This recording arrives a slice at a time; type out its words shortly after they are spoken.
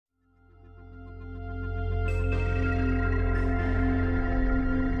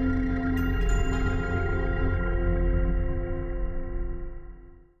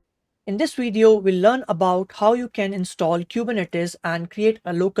In this video, we'll learn about how you can install Kubernetes and create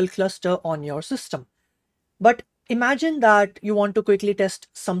a local cluster on your system. But imagine that you want to quickly test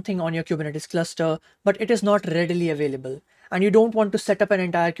something on your Kubernetes cluster, but it is not readily available, and you don't want to set up an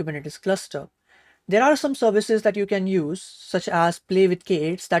entire Kubernetes cluster. There are some services that you can use, such as Play with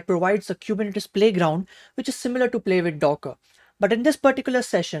K8s, that provides a Kubernetes playground, which is similar to Play with Docker. But in this particular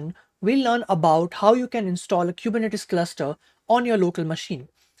session, we'll learn about how you can install a Kubernetes cluster on your local machine.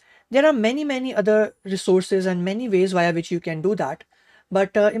 There are many other resources and many ways via which you can do that.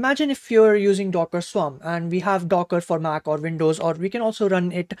 But imagine if you're using Docker Swarm and we have Docker for Mac or Windows, or we can also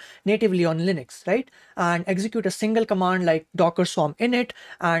run it natively on Linux, right? And execute a single command like Docker Swarm init,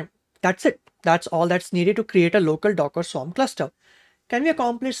 and that's it. That's all that's needed to create a local Docker Swarm cluster. Can we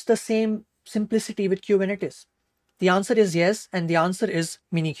accomplish the same simplicity with Kubernetes? The answer is yes, and the answer is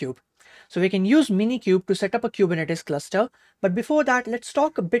Minikube. So we can use Minikube to set up a Kubernetes cluster. But before that, let's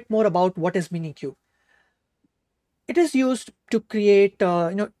talk a bit more about what is Minikube. It is used to create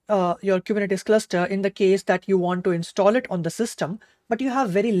your Kubernetes cluster in the case that you want to install it on the system, but you have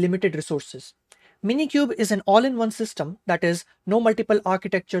very limited resources. Minikube is an all-in-one system, that is, no multiple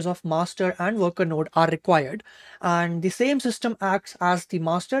architectures of master and worker node are required, and the same system acts as the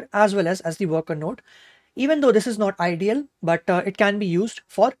master as well as the worker node. Even though this is not ideal, but it can be used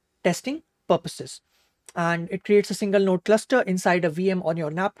for testing purposes. And it creates a single node cluster inside a VM on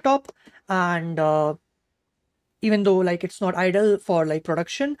your laptop, and even though it's not ideal for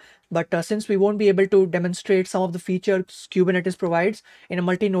production, but since we won't be able to demonstrate some of the features Kubernetes provides in a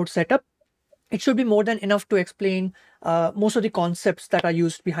multi-node setup, it should be more than enough to explain most of the concepts that are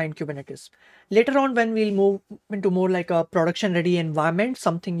used behind Kubernetes. Later on, when we'll move into more like a production ready environment,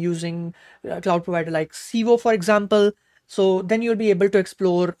 something using a cloud provider like Civo, for example, so then you'll be able to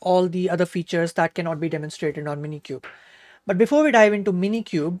explore all the other features that cannot be demonstrated on Minikube. But before we dive into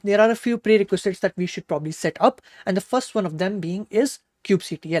Minikube, there are a few prerequisites that we should probably set up, and the first one of them being is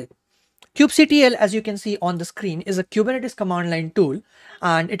kubectl. kubectl, as you can see on the screen, is a Kubernetes command line tool,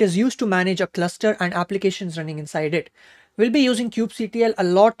 and it is used to manage a cluster and applications running inside it. We'll be using kubectl a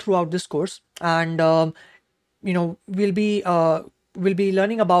lot throughout this course, and we'll be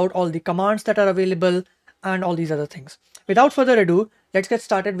learning about all the commands that are available and all these other things. Without further ado, let's get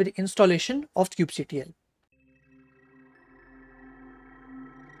started with the installation of kubectl.